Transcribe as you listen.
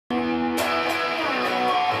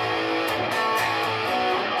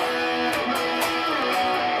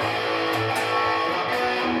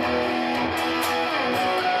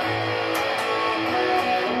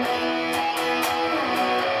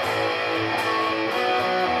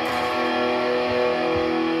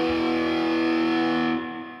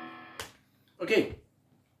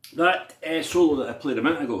That solo that I played a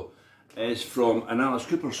minute ago is from an Alice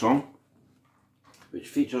Cooper song, which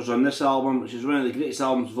features on this album, which is one of the greatest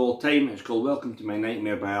albums of all time. It's called Welcome to My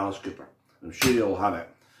Nightmare by Alice Cooper. I'm sure you all have it,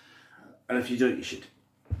 and if you don't, you should.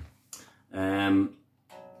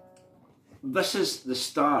 This is the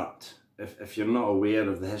start, if you're not aware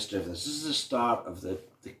of the history of this is the start of the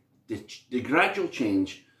gradual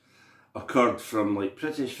change occurred from like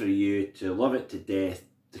Pretty's For You to Love It to Death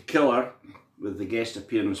to Killer, with the guest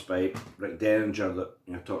appearance by Rick Derringer that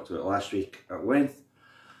I talked about last week at length.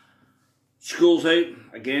 School's Out,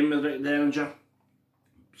 again with Rick Derringer.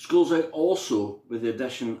 School's Out also with the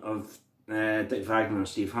addition of Dick Wagner and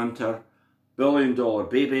Steve Hunter. Billion Dollar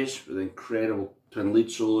Babies with incredible twin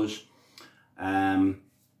lead solos.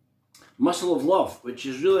 Muscle of Love, which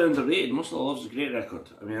is really underrated. Muscle of Love's a great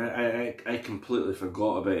record. I mean, I completely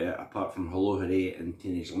forgot about it apart from Hello Hooray and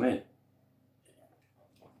Teenage Lament.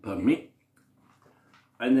 Pardon me.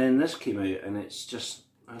 And then this came out and it's just,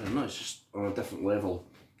 I don't know, it's just on a different level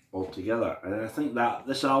altogether. And I think that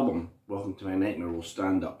this album, Welcome to My Nightmare, will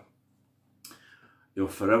stand up,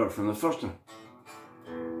 forever. From the first time,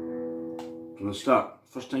 from the start,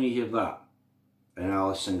 first time you hear that, and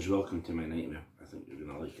Alice sings Welcome to My Nightmare, I think you're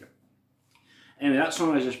going to like it. Anyway, that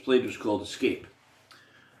song I just played was called Escape.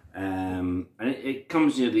 And it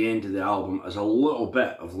comes near the end of the album as a little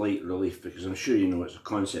bit of light relief, because I'm sure you know it's a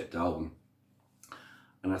concept album.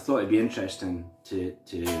 And I thought it'd be interesting to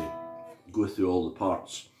go through all the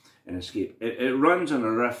parts in Escape. It runs on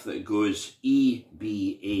a riff that goes E,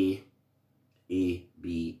 B, A, B,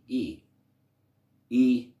 E.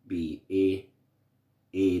 E, B, A,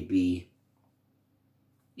 B,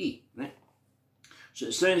 E. Right? So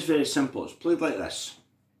it sounds very simple. It's played like this.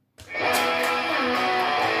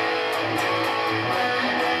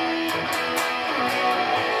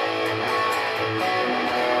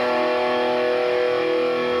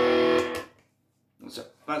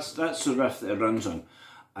 That's the riff that it runs on,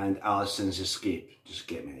 and Alice sings Escape, just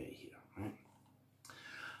get me out of here. Right?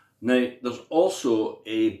 Now, there's also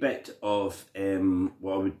a bit of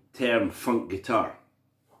what I would term funk guitar,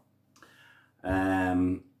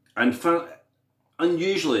 and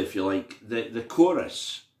unusually, if you like, the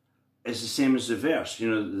chorus is the same as the verse. You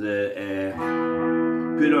know, the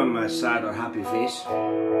put on my sad or happy face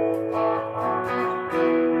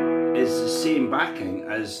is the same backing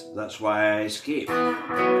as That's Why I Escape.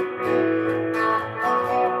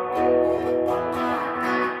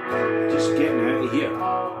 Just get me out of here.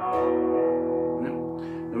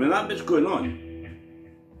 I mean, that bit's going on.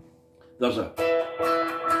 There's a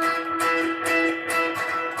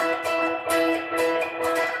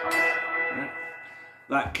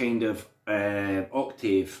that kind of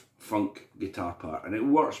octave funk guitar part, and it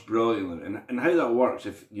works brilliantly. And how that works,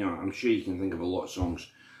 if I'm sure you can think of a lot of songs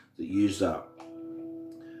that use that.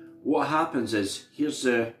 What happens is, here's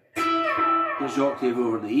the octave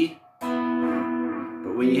over the E,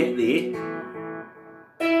 but when you hit the A,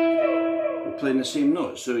 we're playing the same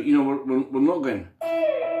note. So we're not going.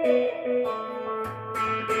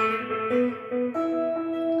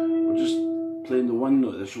 We're just playing the one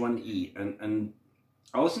note, this one E, and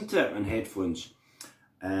I listen to it on headphones.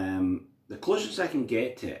 The closest I can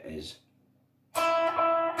get to it is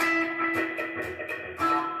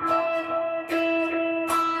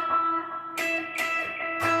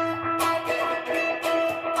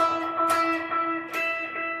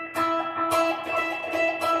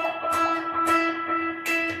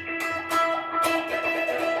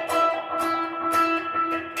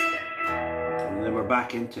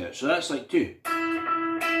back into it. So that's like 2.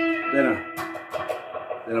 Then a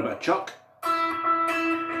bit of chuck.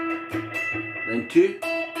 Then 2.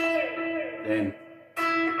 Then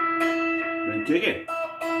 2 again.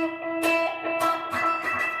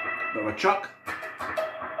 Bit of a chuck.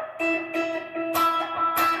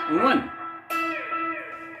 And 1.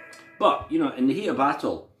 But, in the heat of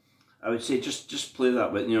battle, I would say just play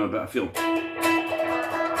that with, a bit of feel.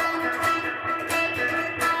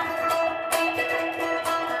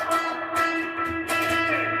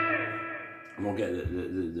 And we'll get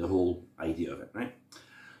the whole idea of it, right?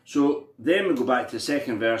 So then we go back to the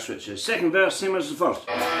second verse, which is second verse, same as the first.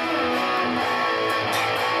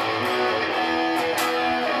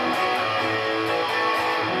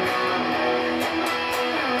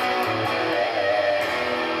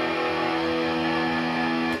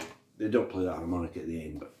 They don't play that harmonic at the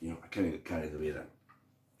end, but I kind of get carried away then.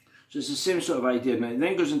 So it's the same sort of idea. Now it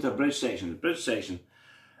then goes into a bridge section. The bridge section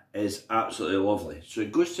is absolutely lovely. So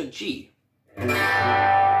it goes to G.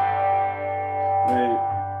 Now,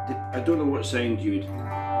 I don't know what sound you would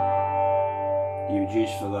use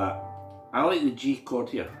for that. I like the G chord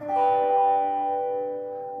here.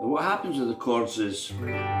 Now what happens with the chords is,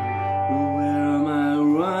 where am I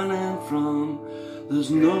running from? There's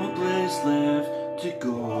no place left to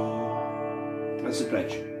go. That's the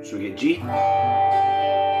bridge. So we get G,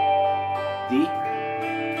 D,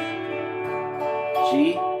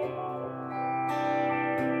 G,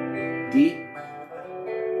 D.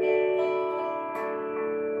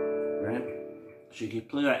 Right? So you can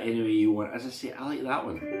play that any way you want. As I say, I like that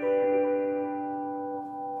one.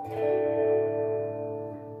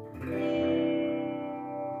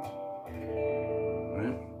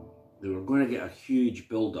 Right? They were going to get a huge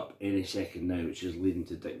build up any second now, which is leading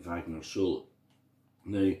to Dick Wagner's solo.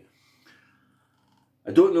 Now,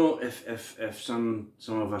 I don't know if some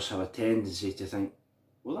of us have a tendency to think,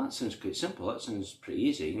 well, that sounds quite simple, that sounds pretty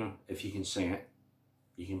easy, you know, if you can sing it,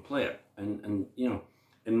 you can play it. And you know,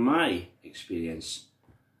 in my experience,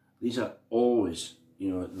 these are always, you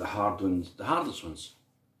know, the hard ones, the hardest ones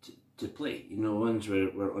to play. You know, ones where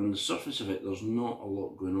on the surface of it, there's not a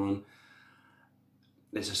lot going on.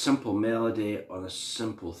 It's a simple melody or a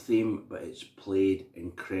simple theme, but it's played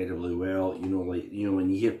incredibly well. You know, like, you know, when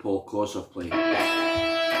you hear Paul Kossoff play.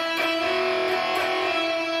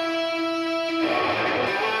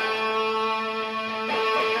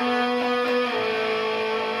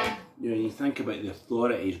 You know, you think about the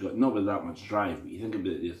authority he's got, not with that much drive, but you think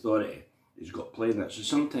about the authority he's got playing that. So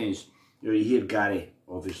sometimes, you know, you hear Gary,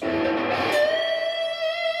 obviously.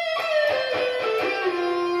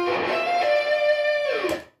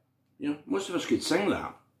 You know, most of us could sing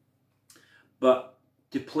that, but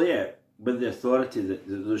to play it with the authority that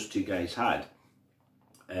those two guys had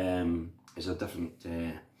is a different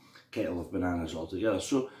kettle of bananas altogether.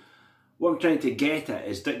 So what I'm trying to get at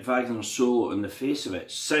is Dick Wagner's solo on the face of it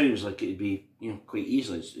sounds like it'd be, you know, quite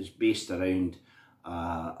easily. It's based around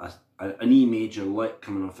an E major lick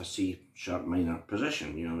coming off a C sharp minor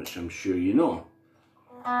position, you know, which I'm sure you know.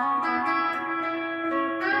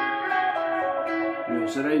 You know,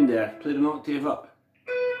 it's around there, played an octave up.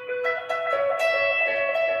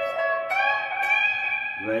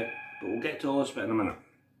 Right, but we'll get to all this bit in a minute.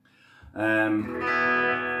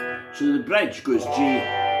 So the bridge goes G.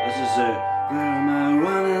 This is where am I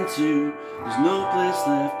running to? There's no place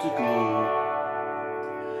left to go.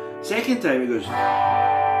 Second time it goes.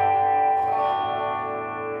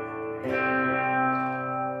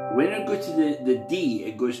 When I go to the D,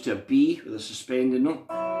 it goes to a B with a suspended note.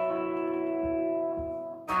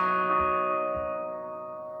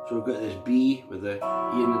 So we've got this B with the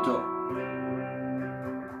E in the top.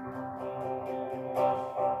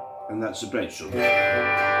 And that's the bridge. So.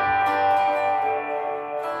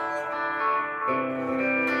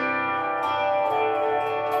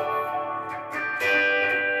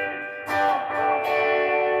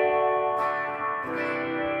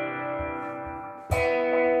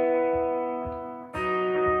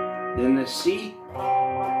 Then the C,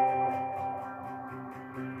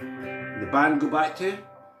 the band go back to.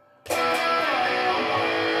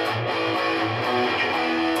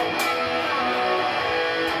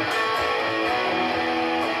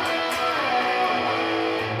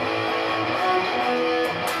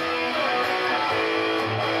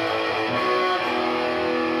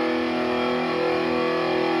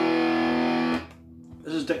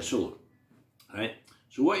 This is Dick's solo, right?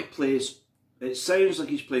 So what he plays, it sounds like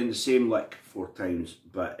he's playing the same lick 4 times,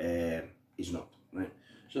 but he's not, right?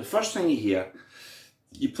 So the first thing you hear,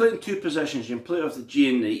 you play it in 2 positions. You can play it off the G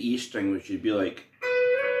and the E string, which would be like,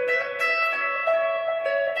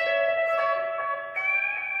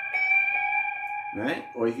 right?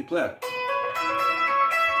 Or you could play it.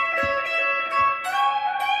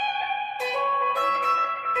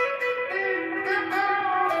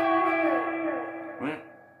 Right?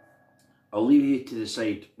 I'll leave you to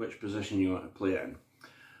decide which position you want to play it in.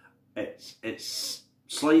 It's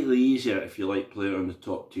slightly easier if you like playing it on the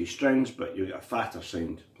top 2 strings, but you'll get a fatter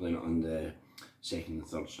sound playing it on the second and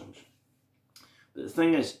third strings. But the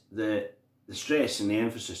thing is, the stress and the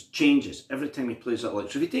emphasis changes every time he plays that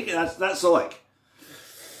lick. So if you take it, that's the lick.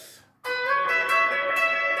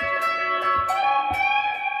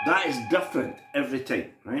 That is different every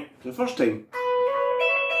time, right? So the first time,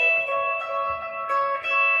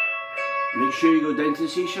 make sure you go down to the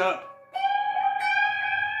C sharp,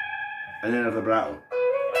 and then a vibrato.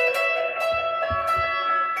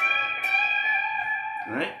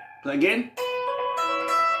 Alright, play again,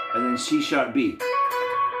 and then C sharp B.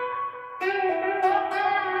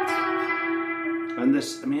 And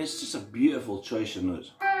this, I mean, it's just a beautiful choice of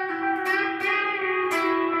notes.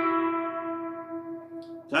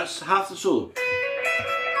 That's half the solo.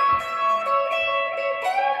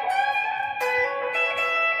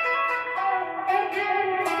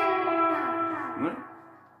 Right?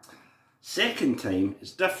 second time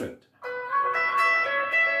it's different.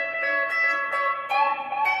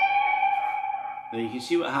 Now you can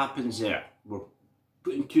see what happens there. We're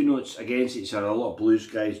putting two notes against each other. A lot of blues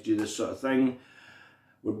guys do this sort of thing.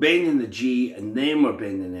 We're bending the G and then we're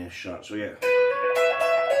bending the F sharp. So we get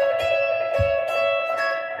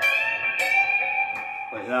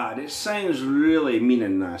like that, and it sounds really mean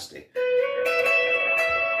and nasty.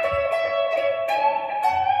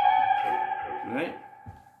 Right?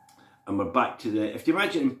 And we're back to the, if you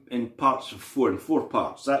imagine in parts of four, in 4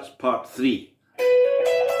 parts, that's part 3.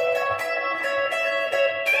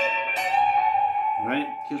 Right,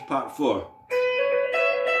 here's part 4.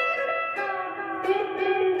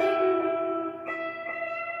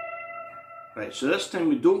 Right, so this time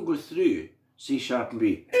we don't go through C sharp and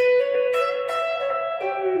B,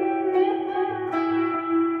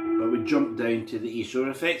 but we jump down to the E, so we're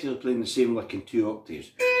effectively playing the same lick in 2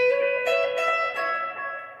 octaves.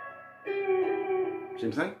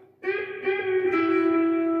 Same thing.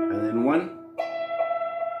 And then 1.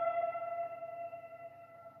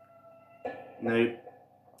 Now,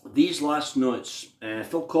 these last notes,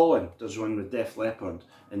 Phil Collins does one with Def Leppard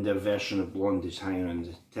in their version of Blondie's Hanging on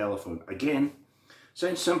the Telephone. Again,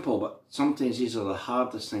 sounds simple, but sometimes these are the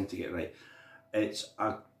hardest thing to get right. It's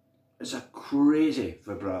a crazy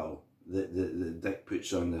vibrato that Dick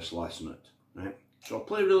puts on this last note. Right? So I'll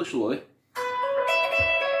play really slowly.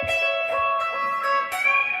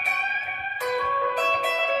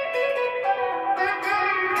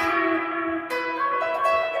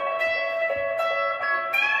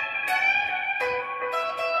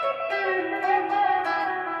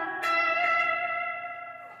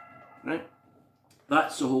 Right?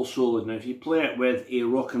 That's the whole solo. Now if you play it with a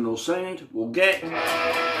rock and roll sound, we'll get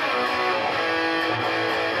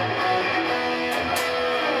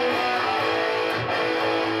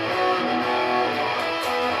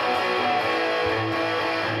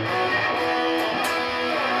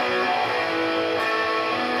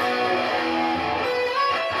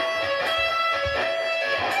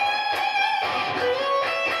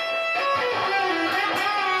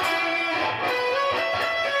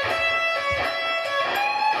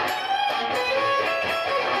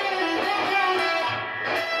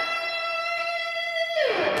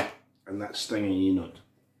that stinging E note.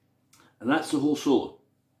 And that's the whole solo.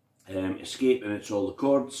 Escape, and it's all the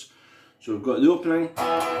chords. So we've got the opening,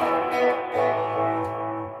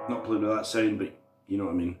 not playing with that sound, but you know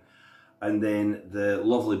what I mean. And then the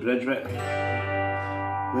lovely bridge bit. Where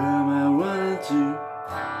am I running to?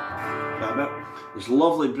 That bit. This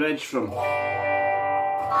lovely bridge from.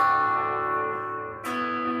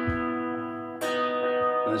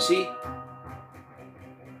 And see,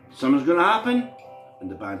 something's going to happen. And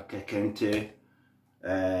the band kick into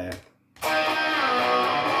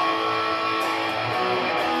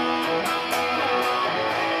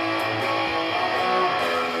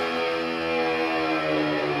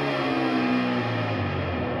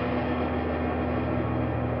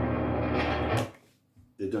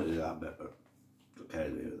they don't do that bit, but don't carry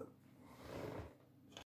away with it.